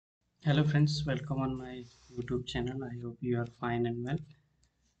Hello friends, welcome on my YouTube channel. I hope you are fine and well.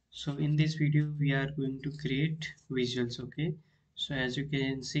 So in this video we are going to create visuals. Okay, so as you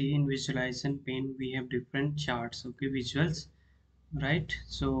can see in visualization pane we have different charts, okay, visuals, right?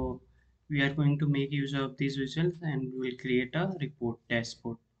 So we are going to make use of these visuals and we will create a report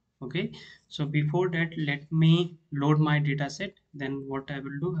dashboard. Okay, so before that let me load my data set. Then what I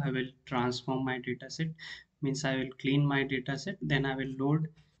will do, I will transform my data set, means I will clean my data set, then I will load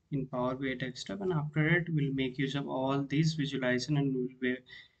in Power BI desktop, and after that we'll make use of all these visualization and we'll be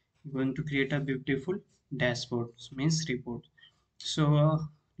going to create a beautiful dashboard, means report. So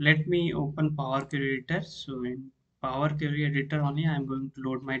let me open Power Query Editor. So in Power Query Editor only I am going to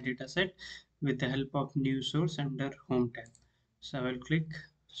load my data set with the help of new source under home tab. So I will click.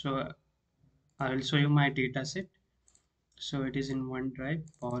 So I will show you my data set. So it is in OneDrive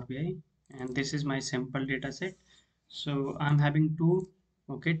Power BI, and this is my sample data set. So I'm having two,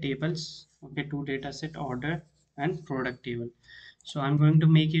 okay, tables, okay, two data set, order and product table. So I'm going to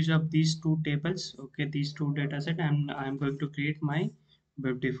make use of these two tables, okay, these two data set, and I'm going to create my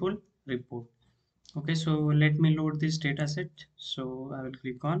beautiful report. Okay, so let me load this data set. So I will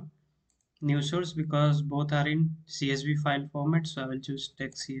click on new source because both are in CSV file format. So I will choose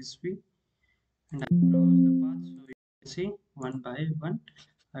text CSV and I browse the path. So you can see one by one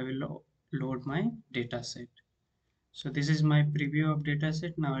I will load my data set. So this is my preview of data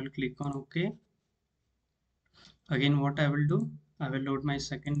set. Now I'll click on OK. Again, what I will do, I will load my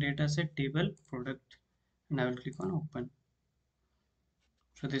second data set, table product, and I will click on open.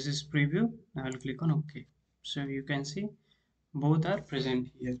 So this is preview. I will click on OK. So you can see both are present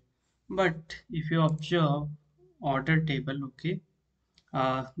here. But if you observe order table, okay,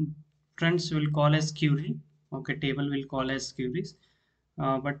 uh, friends will call as query, okay, table will call as queries,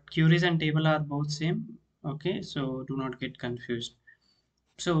 but queries and table are both same, okay, so do not get confused.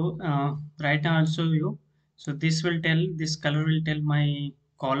 So right now I'll show you. So this will tell, this color will tell my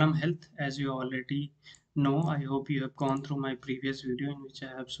column health. As you already know, I hope you have gone through my previous video in which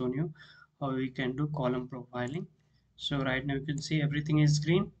I have shown you how we can do column profiling. So right now you can see everything is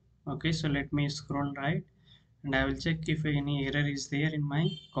green. Okay, so let me scroll right and I will check if any error is there in my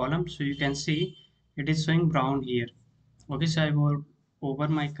column. So you can see it is showing brown here. Okay, so I will over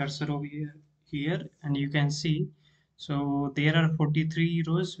my cursor over here and you can see, so there are 43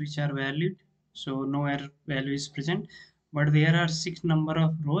 rows which are valid, so no error value is present, but there are six number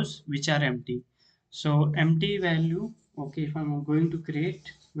of rows which are empty. So empty value, okay, if I'm going to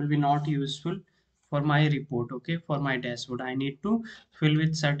create, will be not useful for my report, okay, for my dashboard. I need to fill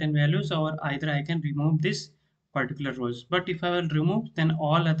with certain values, or either I can remove this particular rows. But if I will remove, then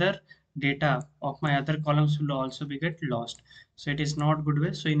all other data of my other columns will also be get lost. So it is not good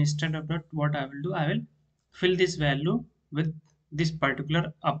way. So instead of that, what I will do, I will fill this value with this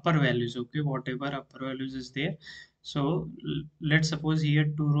particular upper values, okay, whatever upper values is there. So let's suppose here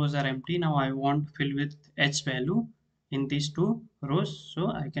two rows are empty. Now I want to fill with h value in these two rows, so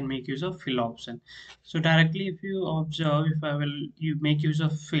I can make use of fill option. So directly if you observe, if I will you make use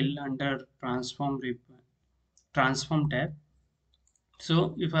of fill under transform tab.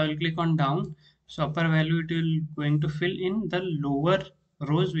 So if I will click on down, so upper value it will going to fill in the lower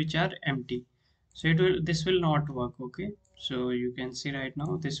rows which are empty. So it will, this will not work, okay. So you can see right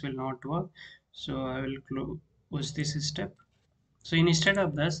now this will not work. So I will close this step. So instead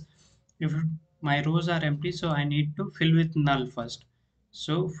of this, if my rows are empty, so I need to fill with null first.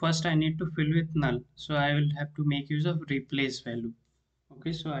 So first I need to fill with null. So I will have to make use of replace value.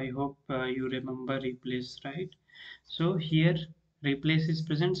 Okay, so I hope you remember replace, right? So here replace is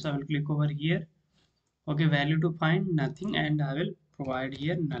present, so I will click over here. Okay, value to find nothing, and I will provide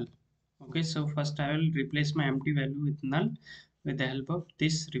here null. Okay, so first I will replace my empty value with null with the help of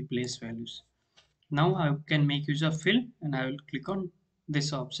this replace values. Now I can make use of fill and I will click on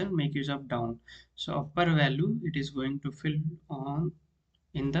this option, make use of down. So upper value it is going to fill on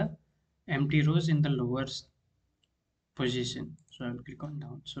in the empty rows in the lower position. So I will click on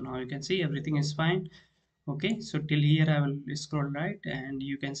down. So now you can see everything is fine. Okay, so till here I will scroll right and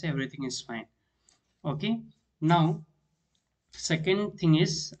you can see everything is fine. Okay, now second thing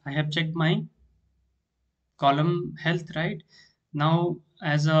is I have checked my column health, right? Now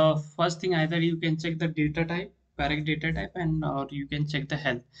as a first thing, either you can check the data type, correct data type, and or you can check the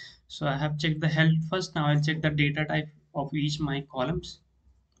health. So I have checked the health first. Now I'll check the data type of each my columns.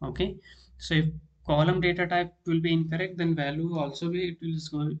 Okay, so if column data type will be incorrect, then value also be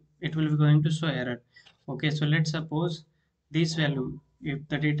it will be going to show error. Okay, so let's suppose this value, if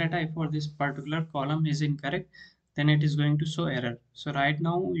the data type for this particular column is incorrect, then it is going to show error. So right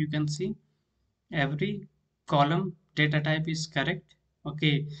now you can see every column data type is correct.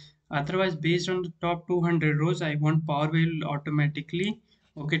 Okay, Otherwise, based on the top 200 rows, I want Power BI will automatically,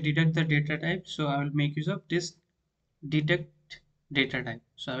 okay, detect the data type. So I will make use of this detect data type.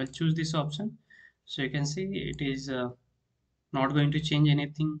 So I will choose this option. So you can see it is not going to change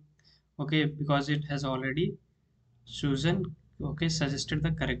anything, okay, because it has already chosen, okay, suggested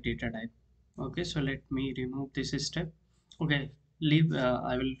the correct data type. Okay, so let me remove this step. Okay, leave.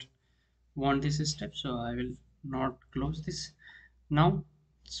 I will want this step, so I will not close this. Now,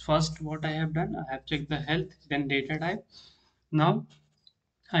 first what I have done, I have checked the health, then data type. Now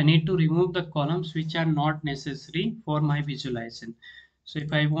I need to remove the columns which are not necessary for my visualization. So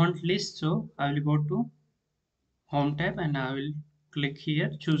if I want list, so I will go to home tab and I will click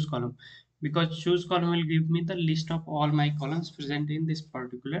here choose column, because choose column will give me the list of all my columns present in this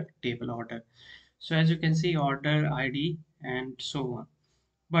particular table order. So as you can see, order, ID, and so on.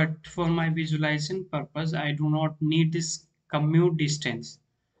 But for my visualization purpose, I do not need this commute distance.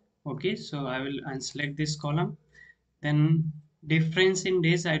 Okay, so I will unselect this column. Then difference in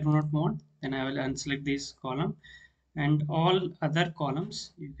days I do not want. Then I will unselect this column, and all other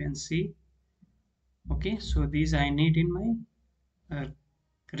columns you can see. Okay, so these I need in my uh,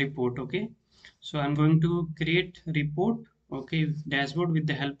 report. Okay, so I'm going to create report, okay, dashboard with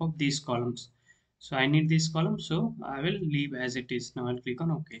the help of these columns. So I need this column, so I will leave as it is. Now I'll click on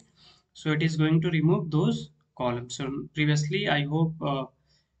OK. So it is going to remove those columns. So previously, I hope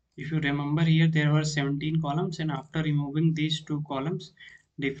if you remember, here there were 17 columns, and after removing these two columns,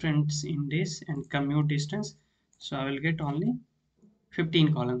 difference in days and commute distance, so I will get only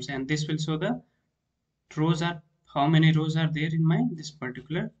 15 columns, and this will show the rows are, how many rows are there in my this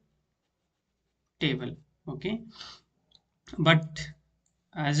particular table. Okay, but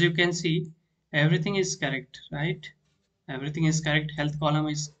as you can see, everything is correct, right? Everything is correct, health column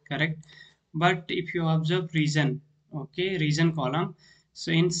is correct. But if you observe region, okay, region column, so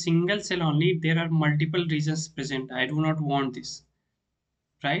in single cell only there are multiple regions present. I do not want this,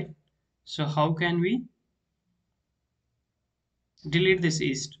 right? So how can we delete this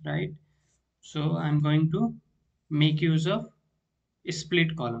east, right? So I'm going to make use of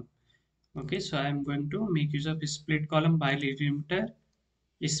split column. Okay, so I'm going to make use of split column by delimiter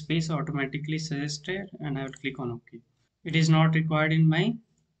space automatically suggested, and I will click on OK. It is not required in my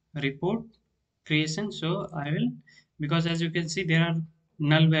report creation, so I will, because as you can see there are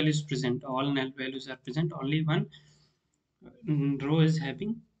null values present, all null values are present, only one row is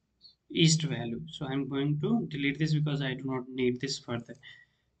having east value. So I'm going to delete this because I do not need this further.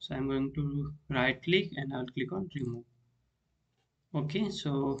 So I'm going to right click and I'll click on remove. Okay,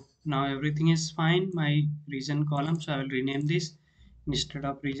 so now everything is fine. My region column, so I will rename this. Instead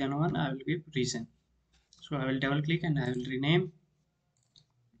of region 1, I will give region. So I will double click and I will rename.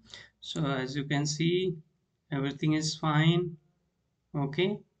 So as you can see, everything is fine.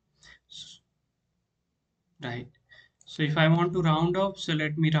 Okay, right. So if I want to round off, so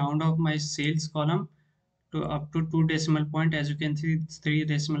let me round off my sales column to up to 2 decimal point. As you can see, 3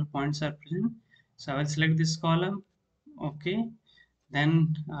 decimal points are present. So I will select this column. Okay,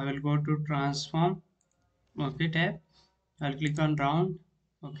 then I will go to transform. Okay, tab. I'll click on round.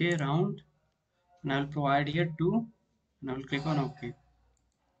 Okay, round, and I'll provide here 2, and I'll click on OK.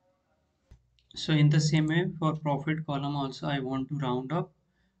 So in the same way, for profit column also I want to round up.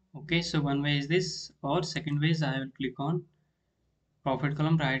 Okay, so one way is this, or second way is I will click on profit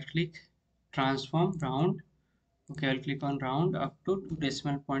column, right click, transform, round. Okay, I'll click on round up to 2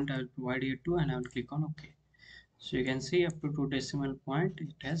 decimal point. I will provide here 2, and I will click on OK. So you can see up to 2 decimal point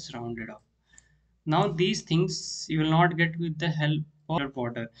it has rounded up. Now these things you will not get with the help of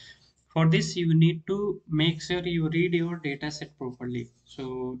border. For this you need to make sure you read your dataset properly.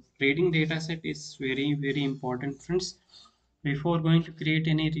 So reading dataset is very important, friends. Before going to create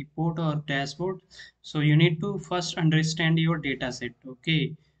any report or dashboard, so you need to first understand your dataset.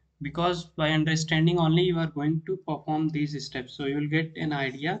 Okay, because by understanding only you are going to perform these steps, so you will get an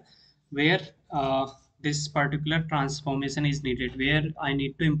idea where this particular transformation is needed, where I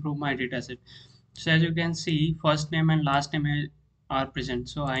need to improve my dataset. So as you can see, first name and last name are present,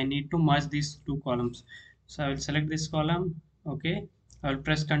 so I need to merge these two columns. So I will select this column. Okay, I will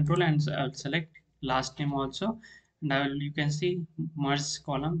press Ctrl and I will select last name also, and I will, you can see, merge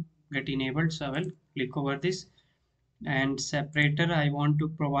column get enabled. So I will click over this, and separator I want to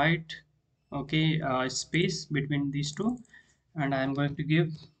provide, okay, space between these two, and I am going to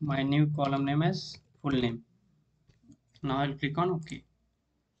give my new column name as full name. Now I'll click on OK.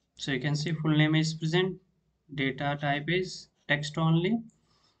 So you can see full name is present, data type is text only.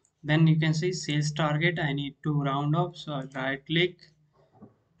 Then you can see sales target I need to round off, so I'll right click,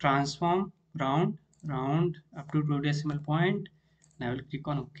 transform, round, round up to 2 decimal point, and I will click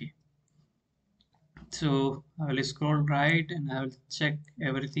on OK. So I will scroll right and I will check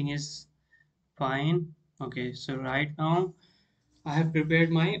everything is fine. Okay, so right now I have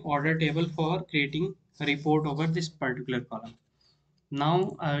prepared my order table for creating a report over this particular column.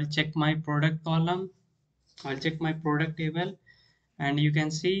 Now I will check my product column. I'll check my product table, and you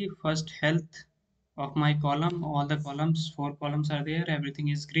can see first health of my column. All the columns, 4 columns are there. Everything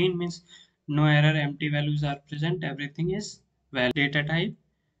is green, means no error, empty values are present. Everything is valid. Data type.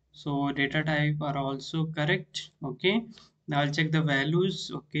 So data type are also correct. Okay. Now I'll check the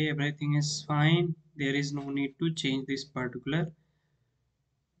values. Okay, everything is fine. There is no need to change this particular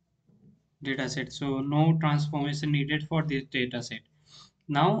data set. So no transformation needed for this data set.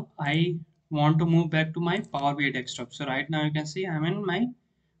 Now I want to move back to my Power BI desktop. So right now you can see I'm in my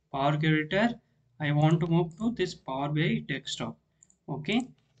Power Creator. I want to move to this Power BI desktop. Okay.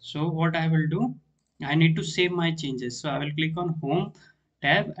 So what I will do, I need to save my changes. So I will click on Home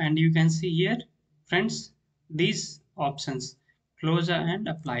tab, and you can see here, friends, these options, close and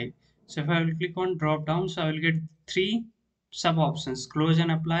apply. So if I will click on drop down, so I will get 3 sub options: close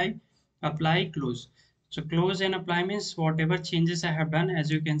and apply, apply, close. So close and apply means whatever changes I have done.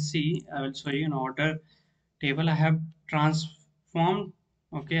 As you can see, I will show you an order table. I have transformed.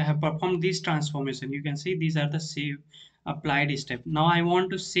 Okay, I have performed this transformation. You can see these are the save applied step. Now I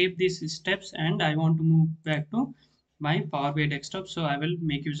want to save these steps and I want to move back to my Power BI desktop. So I will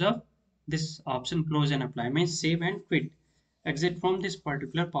make use of this option, close and apply, means save and quit. Exit from this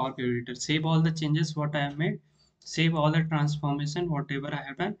particular Power BI editor, save all the changes what I have made, save all the transformation whatever I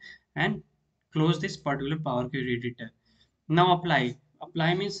have done, and close this particular Power BI editor. Now apply.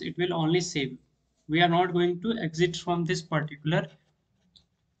 Apply means it will only save. We are not going to exit from this particular,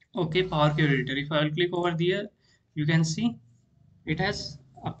 okay, Power Query editor. If I will click over there, you can see it has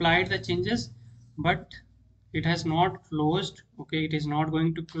applied the changes, but it has not closed. Okay, it is not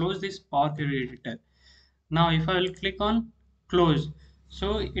going to close this Power Query editor. Now if I will click on close,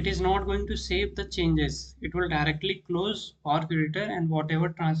 so it is not going to save the changes. It will directly close Power Creator, and whatever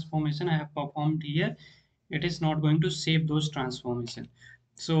transformation I have performed here, it is not going to save those transformation.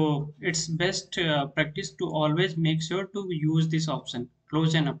 So it's best practice to always make sure to use this option,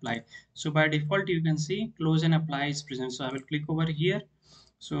 close and apply. So by default you can see close and apply is present. So I will click over here.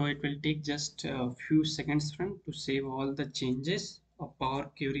 So it will take just a few seconds, friend, to save all the changes of Power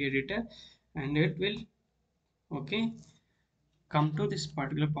Query Editor, and it will, okay, come to this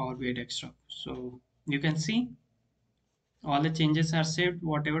particular Power BI desktop. So you can see all the changes are saved.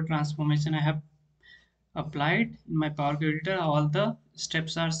 Whatever transformation I have applied in my Power BI editor, all the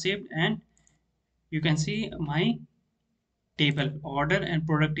steps are saved, and you can see my table, order and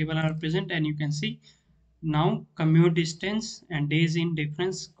product table are present, and you can see now commute distance and days in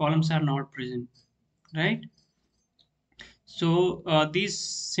difference columns are not present, right? So these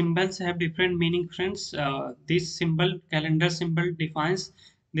symbols have different meaning, friends. This symbol, calendar symbol, defines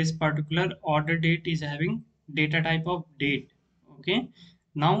this particular order date is having data type of date. Okay.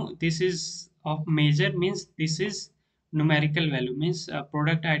 Now this is of measure, means this is numerical value, means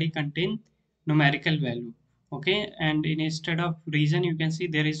product ID contain numerical value. Okay. And instead of region, you can see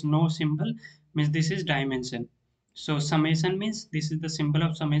there is no symbol, means this is dimension. So summation means this is the symbol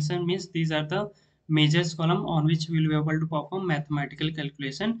of summation, means these are the measures column on which we will be able to perform mathematical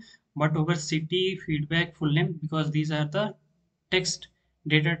calculation. But over city, feedback, full name, because these are the text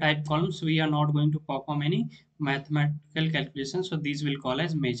data type columns, we are not going to perform any mathematical calculation, so these will call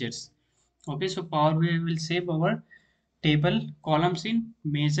as measures. Okay, so Power BI will save our table columns in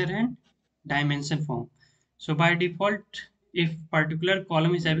measure and dimension form. So by default, if particular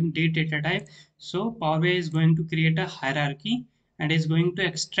column is having date data type, so Power BI is going to create a hierarchy and is going to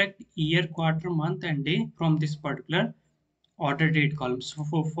extract year, quarter, month and day from this particular order date column. So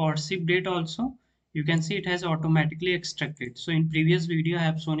for ship date also, you can see it has automatically extracted. So in previous video I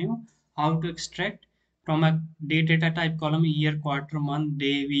have shown you how to extract from a date data type column year, quarter, month,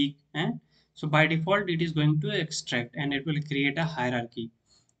 day, week, and so by default it is going to extract and it will create a hierarchy.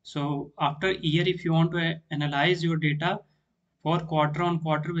 So after year, if you want to analyze your data for quarter on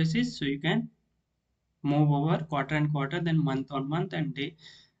quarter basis, so you can move over quarter and quarter, then month on month and day,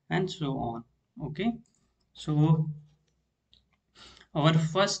 and so on. Okay, so our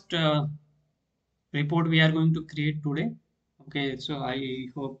first report we are going to create today. Okay, so I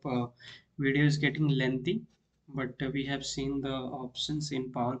hope video is getting lengthy, but we have seen the options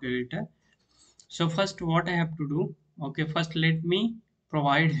in Power Creator. So first what I have to do, okay, first let me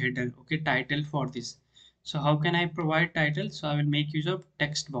provide header, okay, title for this. So how can I provide title? So I will make use of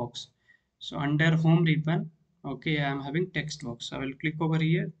text box. So under home ribbon, okay, I am having text box. So I will click over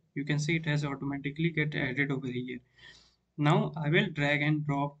here. You can see it has automatically get added over here. Now I will drag and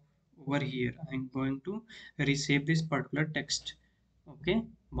drop over here I'm going to reshape this particular text, okay,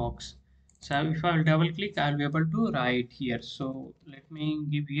 box. So if I'll double click, I'll be able to write here. So let me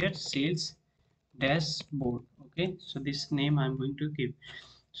give here sales dashboard. Okay, so this name I'm going to give.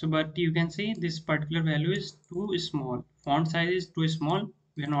 So but you can see this particular value is too small, font size is too small,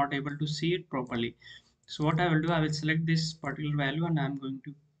 we are not able to see it properly. So what I will do, I will select this particular value and I'm going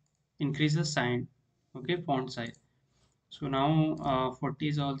to increase the sign, okay, font size. So now 40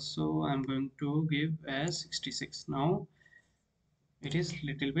 is also I'm going to give as 66. Now it is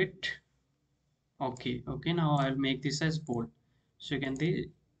little bit okay. Okay, now I'll make this as bold, so you can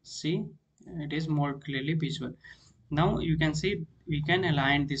see it is more clearly visible. Now you can see we can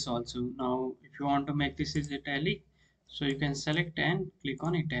align this also. Now if you want to make this is italic, so you can select and click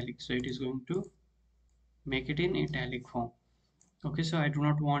on italic, so it is going to make it in italic form. Okay, so I do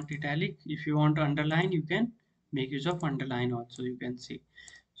not want italic. If you want to underline, you can make use of underline also, you can see.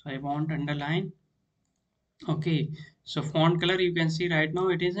 So I want underline. Okay, so font color you can see right now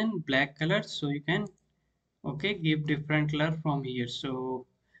it is in black color, so you can, okay, give different color from here. So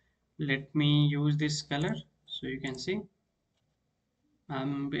let me use this color, so you can see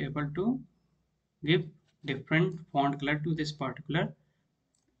I'm able to give different font color to this particular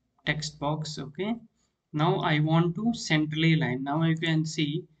text box. Okay, now I want to centrally align. Now you can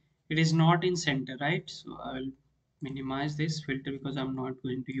see it is not in center, right? So I will minimize this filter because I'm not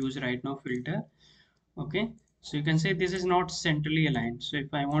going to use right now filter. Okay, so you can say this is not centrally aligned. So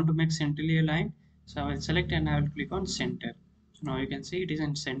if I want to make centrally aligned, so I will select and I will click on center. So now you can see it is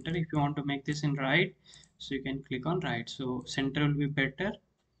in center. If you want to make this in right, so you can click on right, so center will be better.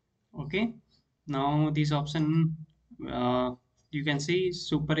 Okay, now this option, uh, you can see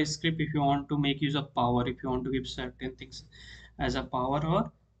superscript if you want to make use of power, if you want to give certain things as a power,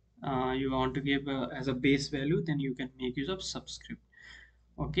 or you want to give as a base value, then you can make use of subscript.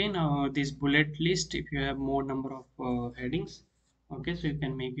 Okay, now this bullet list, if you have more number of headings, okay, so you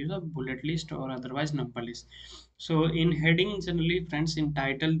can make use of bullet list or otherwise number list. So in heading, generally friends, in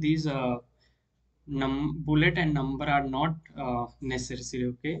title these bullet and number are not necessary.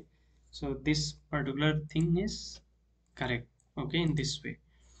 Okay, so this particular thing is correct. Okay, in this way.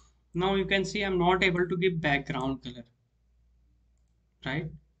 Now you can see I'm not able to give background color, right?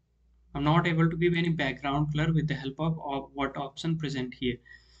 I'm not able to give any background color with the help of what option present here.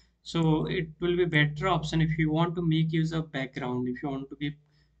 So it will be better option if you want to make use of background, if you want to give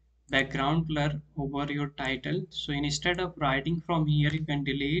background color over your title. So instead of writing from here, you can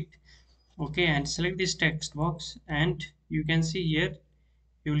delete, okay, and select this text box, and you can see here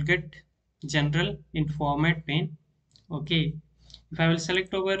you will get general in format pane. Okay, if I will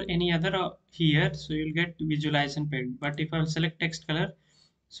select over any other here, so you'll get visualization pane. But if I will select text color,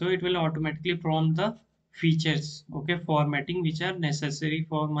 so it will automatically prompt the features, okay, formatting which are necessary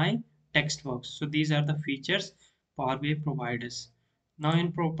for my text box. So these are the features Power BI provides. Now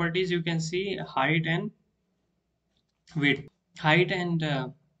in properties you can see height and width. Height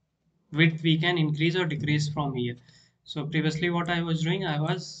and width we can increase or decrease from here. So previously what I was doing, I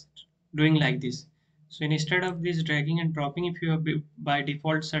was doing like this. So instead of this dragging and dropping, if you have by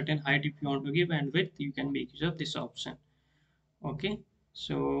default certain height if you want to give, and width, you can make use of this option. Okay,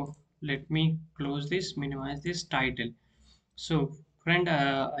 so let me close this, minimize this title. So friend,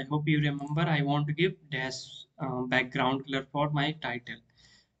 I hope you remember I want to give dash background color for my title.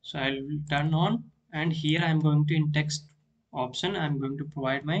 So I'll turn on, and here I'm going to in text option I'm going to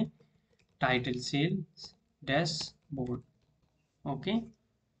provide my title sales dashboard. Okay,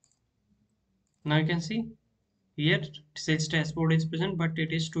 now you can see here sales dashboard is present, but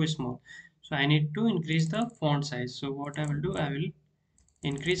it is too small, so I need to increase the font size. So what I will do, I will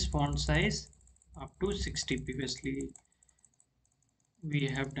increase font size up to 60. Previously we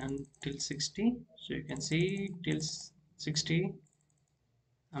have done till 60, so you can see till 60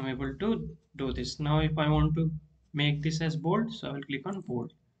 I'm able to do this. Now if I want to make this as bold, so I will click on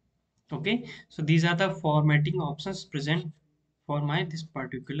bold. Okay, so these are the formatting options present for my this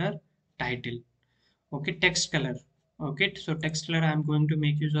particular title. Okay, text color. Okay, so text color I'm going to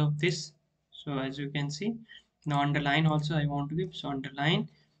make use of this. So as you can see, now underline also I want to give, so underline.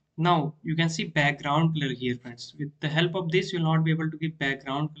 Now you can see background color here friends. With the help of this you'll not be able to give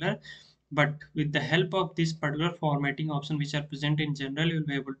background color, but with the help of this particular formatting option which are present in general, you'll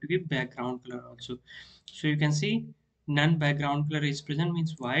be able to give background color also. So you can see none background color is present,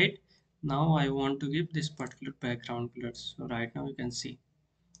 means white. Now I want to give this particular background color, so right now you can see,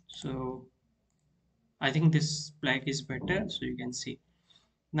 so I think this black is better, so you can see.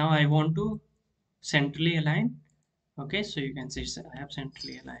 Now I want to centrally align. Okay, so you can see I have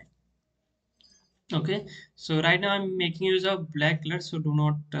centrally aligned. Okay, so right now I'm making use of black color, so do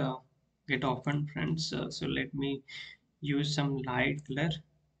not get often, friends. So let me use some light color.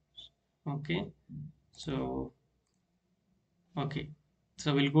 Okay, so okay,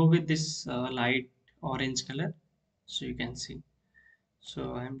 so we'll go with this light orange color, so you can see.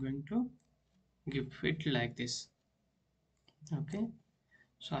 So I'm going to give it like this. Okay,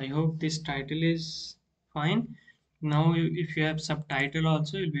 so I hope this title is fine. Now if you have subtitle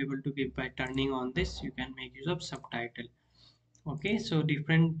also, you'll be able to give by turning on this. You can make use of subtitle. Okay, so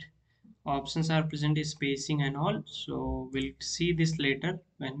different options are present is spacing and all. So we'll see this later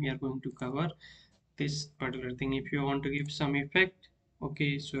when we are going to cover this particular thing. If you want to give some effect,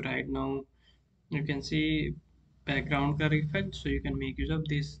 okay, so right now you can see background color effect, so you can make use of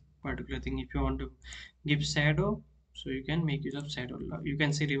this particular thing. If you want to give shadow, so you can make use of shadow. You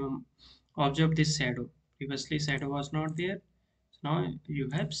can see, remember, observe this shadow. Previously shadow was not there, so now you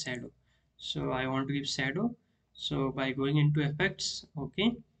have shadow. So I want to give shadow, so by going into effects,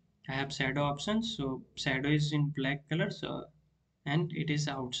 okay, I have shadow options. So shadow is in black color, so and it is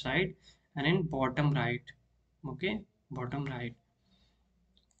outside and in bottom right. Okay, bottom right.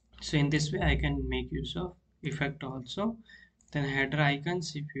 So in this way I can make use of effect also. Then header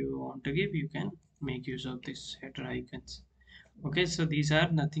icons, if you want to give, you can make use of this header icons. Okay, so these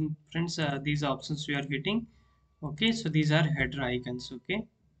are nothing, friends, these options you are getting. Okay, so these are header icons. Okay,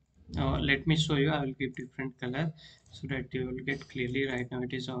 let me show you. I will give different color so that you will get clearly. Right now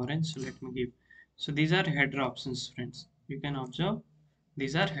it is orange, so let me give. So these are header options, friends. You can observe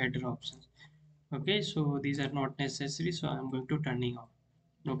these are header options. Okay, so these are not necessary, so I'm going to turning off.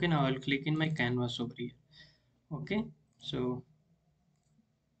 Okay, now I'll click in my canvas over here. Okay, so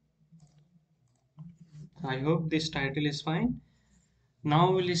I hope this title is fine.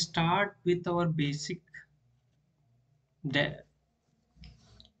 Now we'll start with our basic de-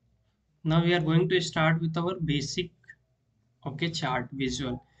 now we are going to start with our basic, okay, chart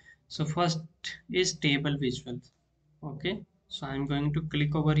visual. So first is table visual. Okay, so I'm going to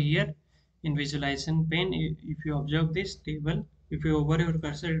click over here in visualization pane. If you observe this table, if you hover your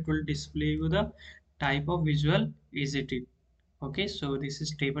cursor, it will display you the type of visual is it. Okay, so this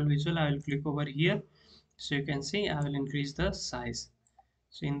is table visual. I will click over here, so you can see I will increase the size.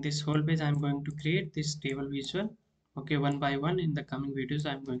 So in this whole page I'm going to create this table visual. Okay, one by one in the coming videos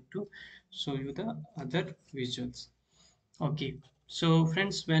I'm going to show you the other visuals. Okay, so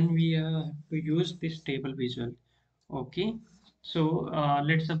friends, when we have to use this table visual, okay, so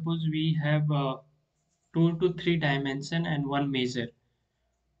let's suppose we have 2 to 3 dimension and one measure.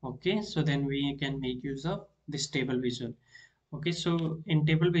 Okay, so then we can make use of this table visual. Okay, so in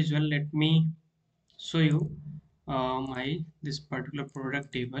table visual, let me show you my this particular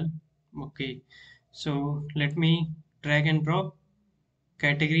product table. Okay, so let me drag and drop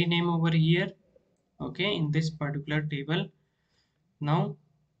category name over here. Okay, in this particular table. Now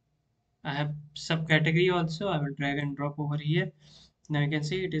I have subcategory also. I will drag and drop over here. Now you can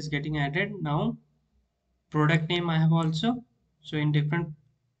see it is getting added. Now product name I have also. So in different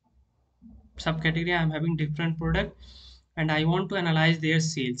subcategory I am having different product, and I want to analyze their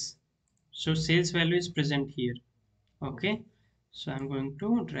sales. So sales value is present here. Okay, so I'm going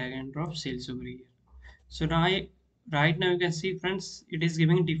to drag and drop sales over here. So now right now you can see, friends, it is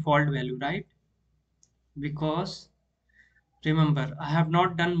giving default value, right? Because remember, I have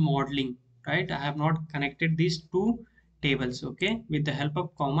not done modeling, right? I have not connected these two tables, okay, with the help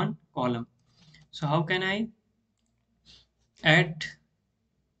of common column. So add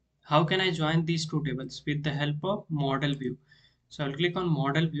how can I join these two tables? With the help of model view. So I'll click on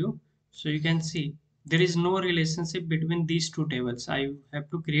model view. So you can see there is no relationship between these two tables. I have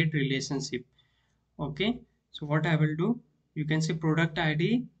to create relationship. Okay, so what I will do, you can see product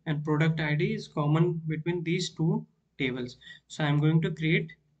ID, and product ID is common between these two tables. So I'm going to create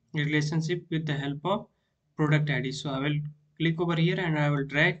a relationship with the help of product ID. So I will click over here and I will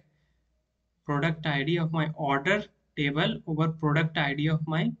drag product ID of my order table over product ID of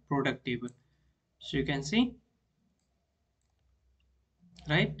my product table. So you can see,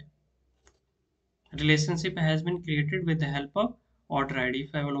 right, relationship has been created with the help of order ID.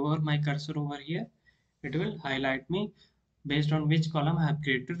 If I will hover my cursor over here, it will highlight me based on which column I have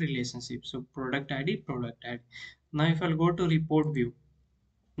created relationship. So product ID, product ID. Now if I'll go to report view,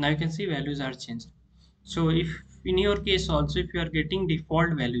 now you can see values are changed. So if in your case also, if you are getting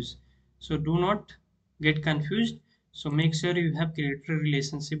default values, so do not get confused. So make sure you have created a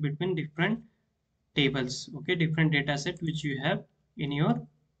relationship between different tables, okay, different data set which you have in your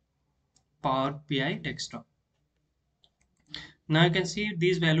Power BI desktop. Now you can see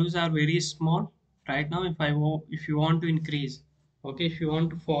these values are very small right now. If you want to increase, okay, if you want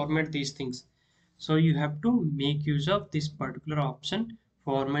to format these things, so you have to make use of this particular option,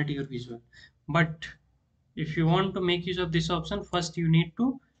 format your visual. But if you want to make use of this option, first you need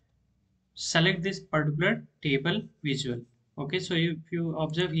to select this particular table visual. Okay, so if you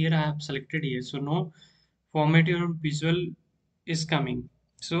observe here, I have selected here, so no format your visual is coming.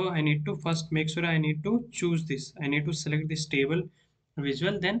 So I need to first make sure I need to choose this. I need to select this table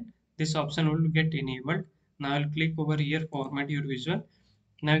visual, then this option will get enabled. Now I'll click over here, format your visual.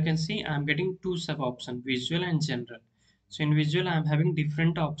 Now you can see I'm getting two sub options, visual and general. So in visual I'm having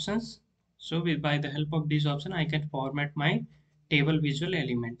different options. So by the help of this option I can format my table visual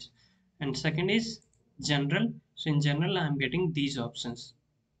elements. And second is general. So in general I'm getting these options,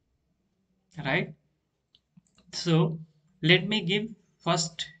 right? So let me give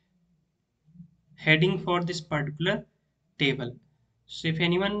first heading for this particular table. So if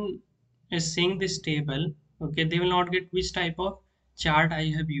anyone is seeing this table, okay, they will not get which type of chart I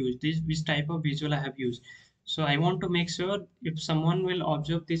have used, this which type of visual I have used. So I want to make sure if someone will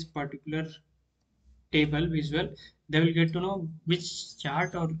observe this particular table visual, they will get to know which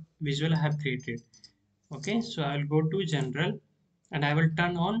chart or visual I have created. Okay, so I will go to general and I will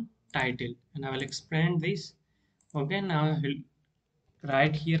turn on title and I will expand this. Okay, now I will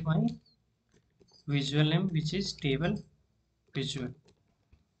write here my visual name, which is table visual.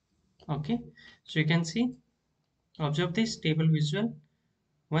 Okay, so you can see, observe this table visual,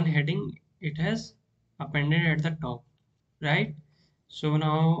 one heading it has appended at the top, right? So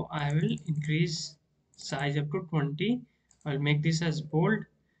now I will increase size up to 20. I'll make this as bold.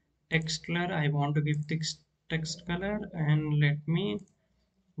 Text color, I want to give text color, and let me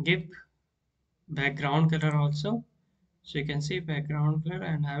give background color also. So you can see background color,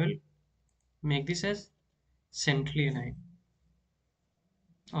 and I will make this as centrally aligned.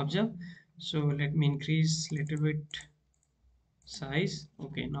 Observe. So let me increase little bit size.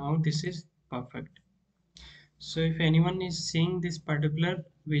 Okay, now this is perfect. So if anyone is seeing this particular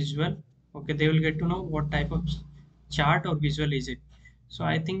visual, okay, they will get to know what type of chart or visual is it. So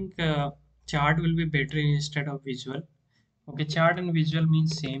I think chart will be better instead of visual. Okay, chart and visual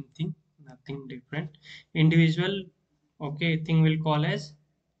means same thing, nothing different. Individual, okay, thing will call as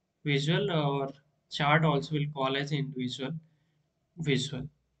visual, or chart also will call as individual visual.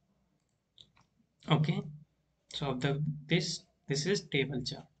 Okay, so this is table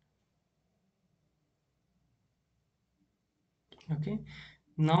chart. Okay,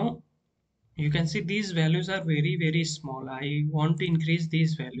 now you can see these values are very small. I want to increase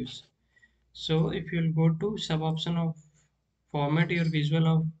these values. So if you'll go to sub option of format your visual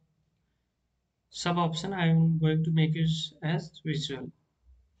of sub option, I am going to make use as visual.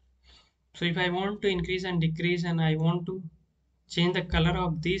 So if I want to increase and decrease and I want to change the color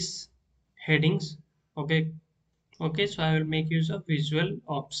of these headings, okay, okay, so I will make use of visual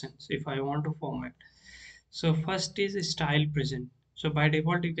options if I want to format. So first is style present. So by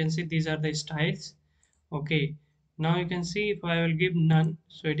default you can see these are the styles. Okay, now you can see if I will give none,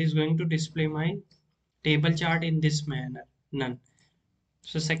 so it is going to display my table chart in this manner, none.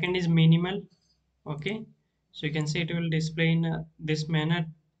 So second is minimal. Okay, so you can see it will display in this manner.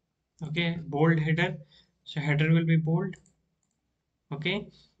 Okay, bold header, so header will be bold. Okay,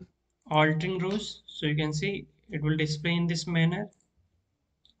 altering rows, so you can see it will display in this manner.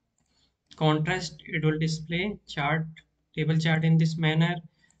 Contrast, it will display chart, table chart in this manner.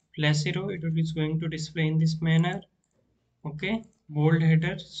 Flash row, it is going to display in this manner. Okay, bold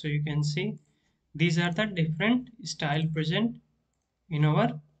header, so you can see these are the different style present in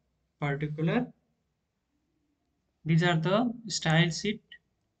our particular, these are the style sheet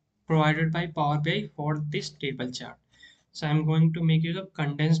provided by Power BI for this table chart. So I'm going to make use of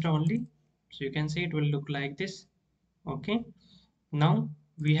condensed only, so you can see it will look like this. Okay, now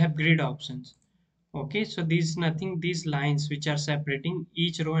we have grid options. Okay, so these nothing, these lines which are separating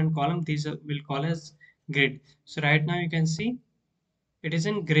each row and column, these will call as grid. So right now you can see it is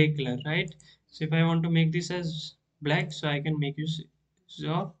in gray color, right? So if I want to make this as black, so I can make use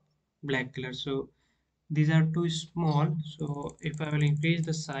of black color. So these are too small, so if I will increase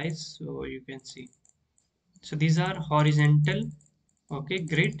the size, so you can see, so these are horizontal, okay,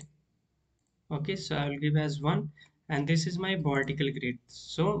 grid. Okay, so I will give as one, and this is my vertical grid.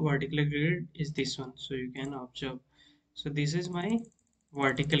 So vertical grid is this one, so you can observe. So this is my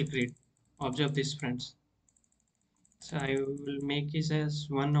vertical grid. Observe this, friends. So I will make it as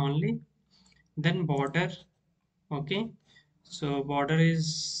one only. Then border. Okay, so border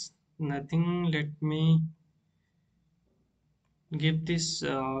is nothing. Let me give this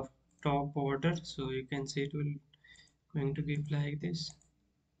top border, so you can see it will going to give like this.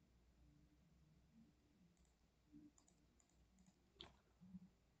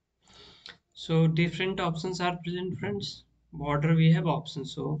 So different options are present, friends. border we have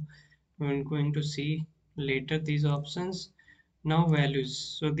options. So we're going to see later these options. Now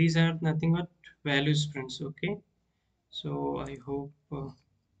values. So these are nothing but values, friends. Okay. So I hope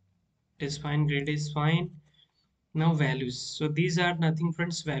it is fine. Grid is fine. Now values. So these are nothing,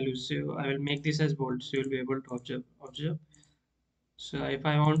 friends, values. So I will make this as bold. So you'll be able to observe. So if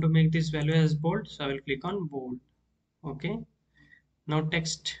I want to make this value as bold, so I will click on bold. Okay. Now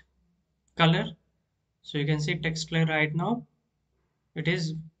text color. So you can see text color right now. It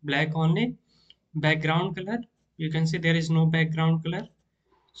is black only. Background color. You can see there is no background color.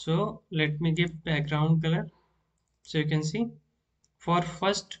 So let me give background color. So you can see for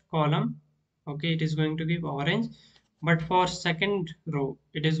first column, okay, it is going to give orange, but for second row,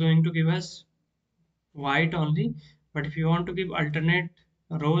 it is going to give us white only. But if you want to give alternate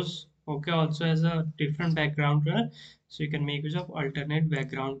rows, okay, also as a different background color, so you can make use of alternate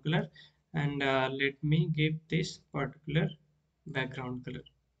background color. And let me give this particular background color.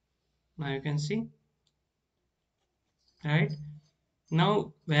 Now you can see, right?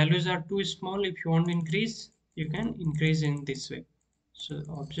 Now values are too small. If you want to increase, you can increase in this way. So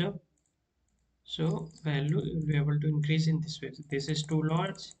observe. So value will be able to increase in this way. This is too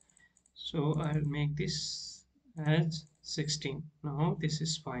large, so I'll make this as 16. Now this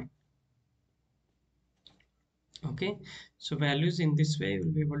is fine. Okay, so values in this way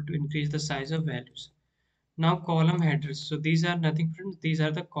will be able to increase the size of values. Now column headers. So these are nothing, friends. These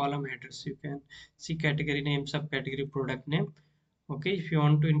are the column headers. You can see category name, subcategory, product name. Okay, if you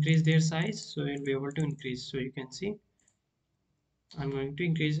want to increase their size, so you'll be able to increase. So you can see I'm going to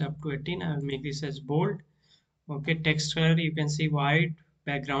increase up to 18. I will make this as bold. Okay, text color, you can see white,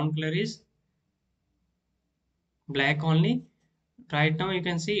 background color is black only. Right now you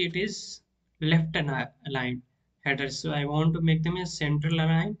can see it is left aligned headers, so I want to make them as central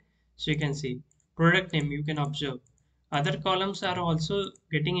aligned. So you can see product name, you can observe other columns are also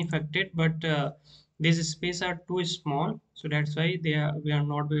getting affected, but these space are too small, so that's why we are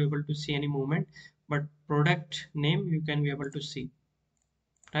not be able to see any movement. But product name you can be able to see,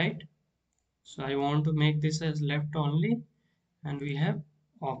 right? So I want to make this as left only, and we have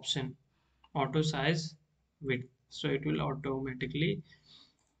option auto size width, so it will automatically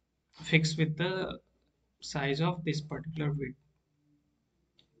fix with the size of this particular width.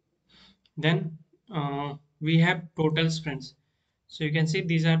 Then we have totals, friends. So you can see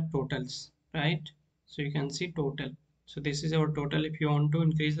these are totals, right? So you can see total. So this is our total. If you want to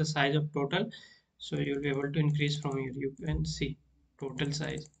increase the size of total, so you'll be able to increase from here. You can see total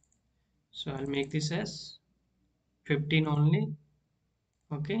size. So I'll make this as 15 only.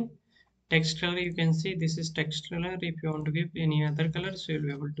 Okay, text color, you can see this is text color. If you want to give any other color, so you'll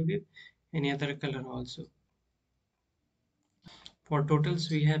be able to give any other color also. For totals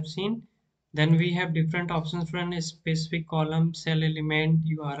we have seen. Then we have different options for a specific column, cell element,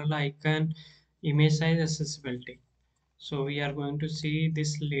 URL icon, image size, accessibility. So we are going to see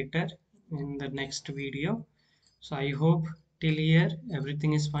this later in the next video. So I hope till here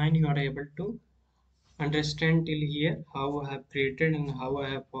everything is fine. You are able to understand till here how I have created and how I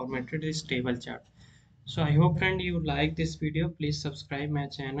have formatted this table chart. So I hope, friend, you like this video. Please subscribe my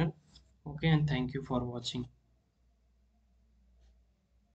channel. Okay, and thank you for watching.